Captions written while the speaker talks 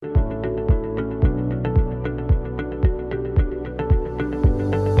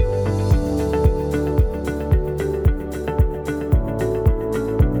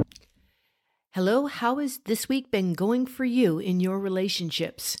Hello, how has this week been going for you in your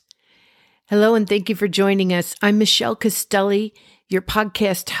relationships? Hello, and thank you for joining us. I'm Michelle Castelli, your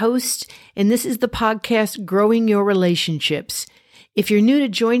podcast host, and this is the podcast Growing Your Relationships. If you're new to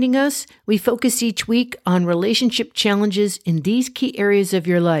joining us, we focus each week on relationship challenges in these key areas of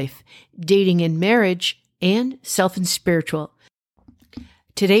your life: dating and marriage, and self and spiritual.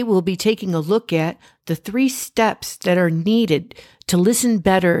 Today, we'll be taking a look at the 3 steps that are needed to listen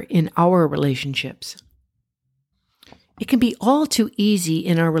better in our relationships. It can be all too easy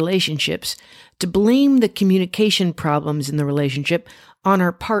in our relationships to blame the communication problems in the relationship on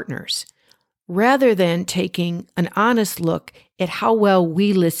our partners, rather than taking an honest look at how well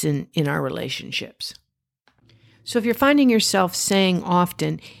we listen in our relationships. So if you're finding yourself saying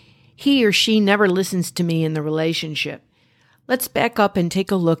often, he or she never listens to me in the relationship, let's back up and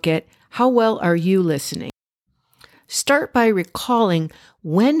take a look at how well are you listening. Start by recalling,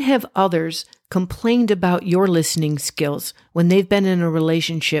 when have others complained about your listening skills when they've been in a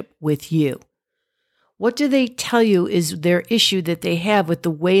relationship with you? What do they tell you is their issue that they have with the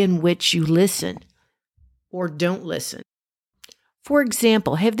way in which you listen or don't listen? For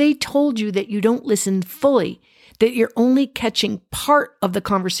example, have they told you that you don't listen fully, that you're only catching part of the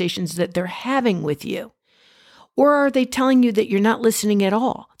conversations that they're having with you? Or are they telling you that you're not listening at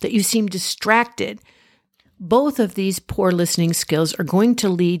all, that you seem distracted? Both of these poor listening skills are going to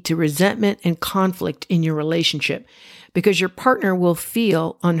lead to resentment and conflict in your relationship, because your partner will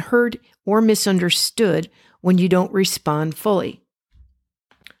feel unheard or misunderstood when you don't respond fully.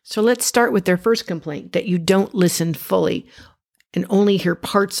 So let's start with their first complaint, that you don't listen fully and only hear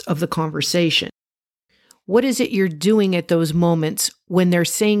parts of the conversation. What is it you're doing at those moments when they're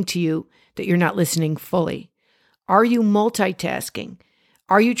saying to you that you're not listening fully? Are you multitasking?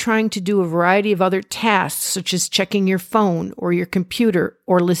 Are you trying to do a variety of other tasks, such as checking your phone or your computer,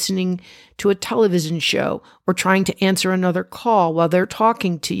 or listening to a television show, or trying to answer another call while they're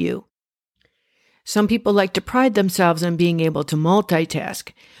talking to you? Some people like to pride themselves on being able to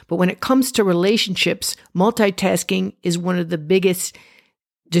multitask, but when it comes to relationships, multitasking is one of the biggest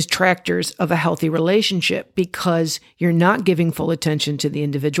detractors of a healthy relationship, because you're not giving full attention to the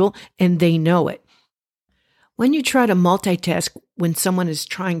individual and they know it. When you try to multitask when someone is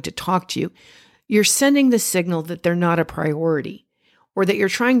trying to talk to you, you're sending the signal that they're not a priority, or that you're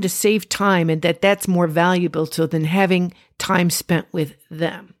trying to save time and that that's more valuable than having time spent with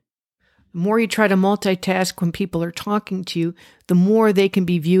them. The more you try to multitask when people are talking to you, the more they can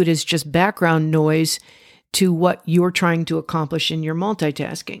be viewed as just background noise to what you're trying to accomplish in your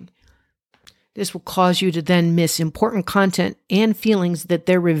multitasking. This will cause you to then miss important content and feelings that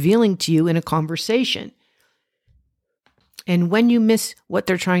they're revealing to you in a conversation. And when you miss what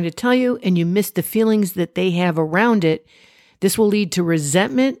they're trying to tell you and you miss the feelings that they have around it, this will lead to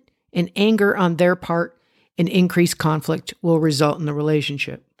resentment and anger on their part, and increased conflict will result in the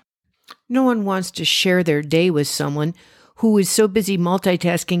relationship. No one wants to share their day with someone who is so busy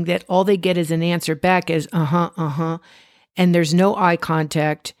multitasking that all they get is an answer back as and there's no eye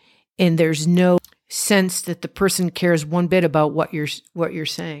contact, and there's no sense that the person cares one bit about what you're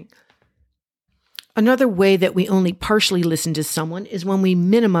saying. Another way that we only partially listen to someone is when we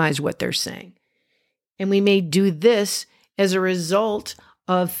minimize what they're saying. And we may do this as a result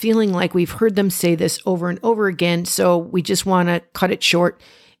of feeling like we've heard them say this over and over again, so we just want to cut it short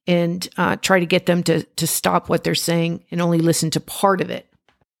and try to get them to stop what they're saying and only listen to part of it.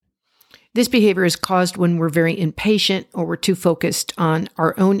 This behavior is caused when we're very impatient, or we're too focused on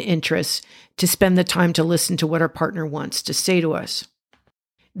our own interests to spend the time to listen to what our partner wants to say to us.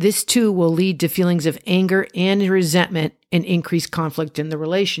 This too will lead to feelings of anger and resentment and increased conflict in the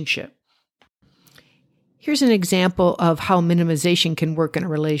relationship. Here's an example of how minimization can work in a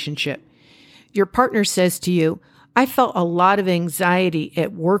relationship. Your partner says to you, "I felt a lot of anxiety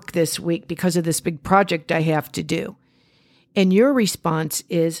at work this week because of this big project I have to do." And your response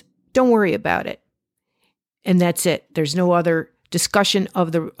is, "Don't worry about it." And that's it. There's no other discussion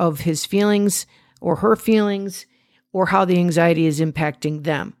of his feelings or her feelings, or how the anxiety is impacting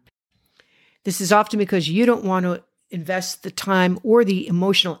them. This is often because you don't want to invest the time or the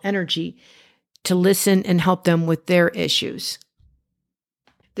emotional energy to listen and help them with their issues.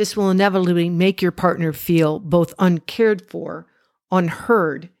 This will inevitably make your partner feel both uncared for,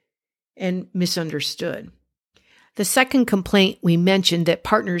 unheard, and misunderstood. The second complaint we mentioned that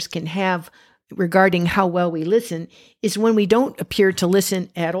partners can have regarding how well we listen is when we don't appear to listen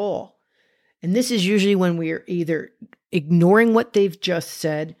at all. And this is usually when we are either ignoring what they've just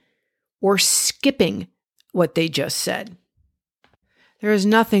said or skipping what they just said. There is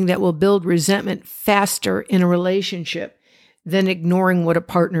nothing that will build resentment faster in a relationship than ignoring what a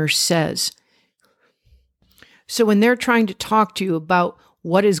partner says. So when they're trying to talk to you about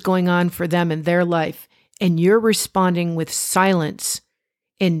what is going on for them in their life, and you're responding with silence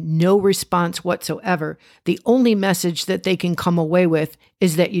and no response whatsoever, the only message that they can come away with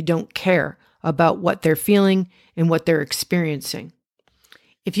is that you don't care about what they're feeling and what they're experiencing.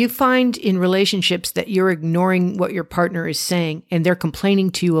 If you find in relationships that you're ignoring what your partner is saying and they're complaining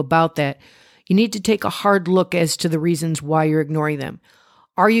to you about that, you need to take a hard look as to the reasons why you're ignoring them.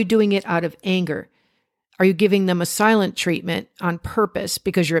 Are you doing it out of anger? Are you giving them a silent treatment on purpose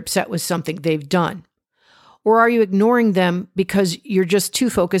because you're upset with something they've done? Or are you ignoring them because you're just too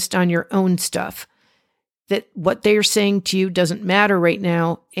focused on your own stuff, that what they're saying to you doesn't matter right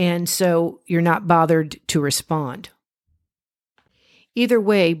now, and so you're not bothered to respond? Either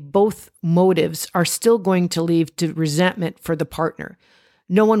way, both motives are still going to lead to resentment for the partner.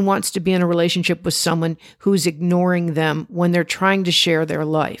 No one wants to be in a relationship with someone who's ignoring them when they're trying to share their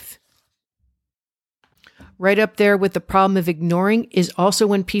life. Right up there with the problem of ignoring is also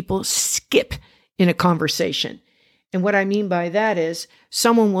when people skip in a conversation. And what I mean by that is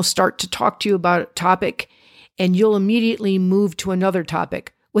someone will start to talk to you about a topic and you'll immediately move to another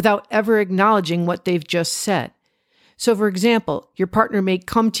topic without ever acknowledging what they've just said. So for example, your partner may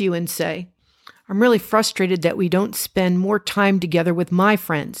come to you and say, "I'm really frustrated that we don't spend more time together with my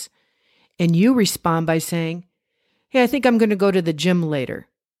friends." And you respond by saying, "Hey, I think I'm going to go to the gym later."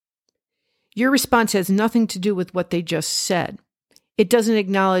 Your response has nothing to do with what they just said. It doesn't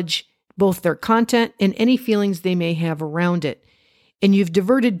acknowledge both their content and any feelings they may have around it. And you've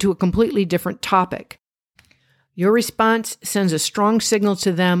diverted to a completely different topic. Your response sends a strong signal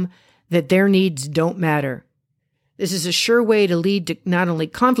to them that their needs don't matter. This is a sure way to lead to not only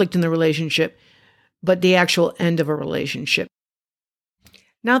conflict in the relationship, but the actual end of a relationship.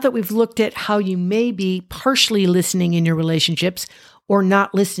 Now that we've looked at how you may be partially listening in your relationships or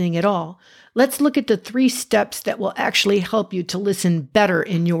not listening at all, let's look at the 3 steps that will actually help you to listen better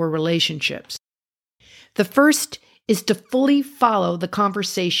in your relationships. The first is to fully follow the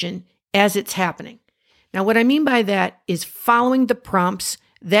conversation as it's happening. Now, what I mean by that is following the prompts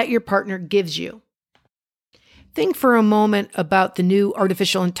that your partner gives you. Think for a moment about the new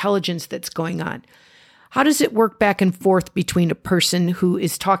artificial intelligence that's going on. How does it work back and forth between a person who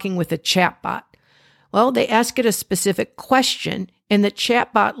is talking with a chatbot? Well, they ask it a specific question, and the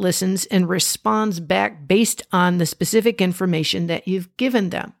chatbot listens and responds back based on the specific information that you've given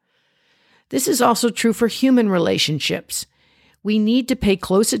them. This is also true for human relationships. We need to pay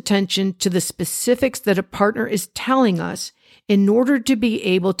close attention to the specifics that a partner is telling us in order to be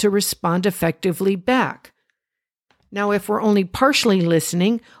able to respond effectively back. Now, if we're only partially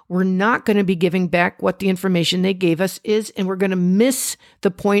listening, we're not going to be giving back what the information they gave us is, and we're going to miss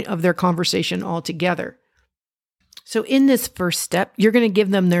the point of their conversation altogether. So in this first step, you're going to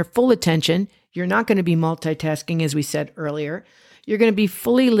give them their full attention. You're not going to be multitasking, as we said earlier. You're going to be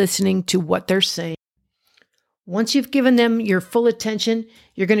fully listening to what they're saying. Once you've given them your full attention,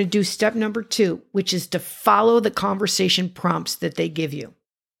 you're going to do step number 2, which is to follow the conversation prompts that they give you.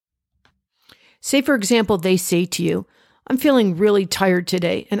 Say, for example, they say to you, "I'm feeling really tired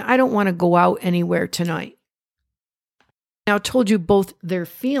today and I don't want to go out anywhere tonight." Now, I told you both their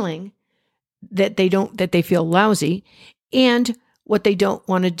feeling that they feel lousy and what they don't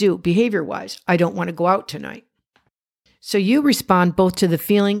want to do behavior-wise. "I don't want to go out tonight." So you respond both to the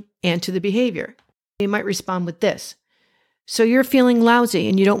feeling and to the behavior. You might respond with this: "So you're feeling lousy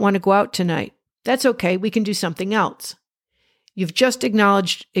and you don't want to go out tonight. That's okay. We can do something else." You've just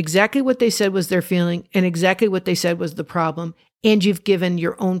acknowledged exactly what they said was their feeling and exactly what they said was the problem, and you've given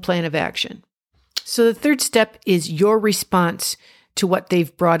your own plan of action. So the third step is your response to what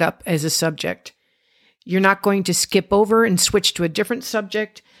they've brought up as a subject. You're not going to skip over and switch to a different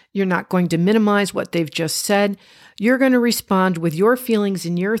subject. You're not going to minimize what they've just said. You're going to respond with your feelings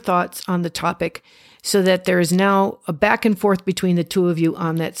and your thoughts on the topic so that there is now a back and forth between the two of you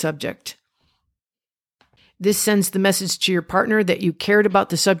on that subject. This sends the message to your partner that you cared about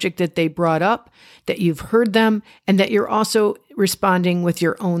the subject that they brought up, that you've heard them, and that you're also responding with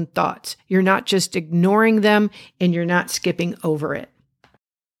your own thoughts. You're not just ignoring them and you're not skipping over it.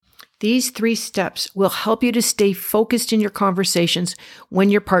 These 3 steps will help you to stay focused in your conversations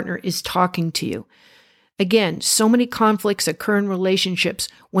when your partner is talking to you. Again, so many conflicts occur in relationships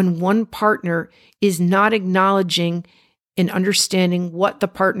when one partner is not acknowledging and understanding what the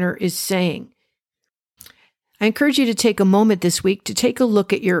partner is saying. I encourage you to take a moment this week to take a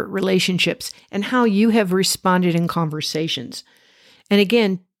look at your relationships and how you have responded in conversations. And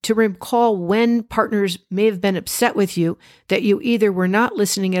again, to recall when partners may have been upset with you that you either were not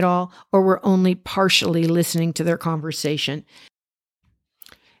listening at all or were only partially listening to their conversation.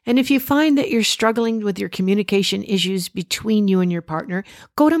 And if you find that you're struggling with your communication issues between you and your partner,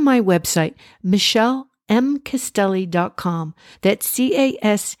 go to my website, michellemcastelli.com. That's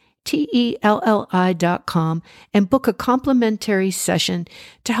CASTELLI.com, and book a complimentary session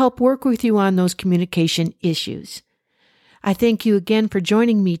to help work with you on those communication issues. I thank you again for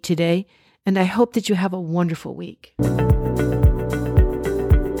joining me today, and I hope that you have a wonderful week.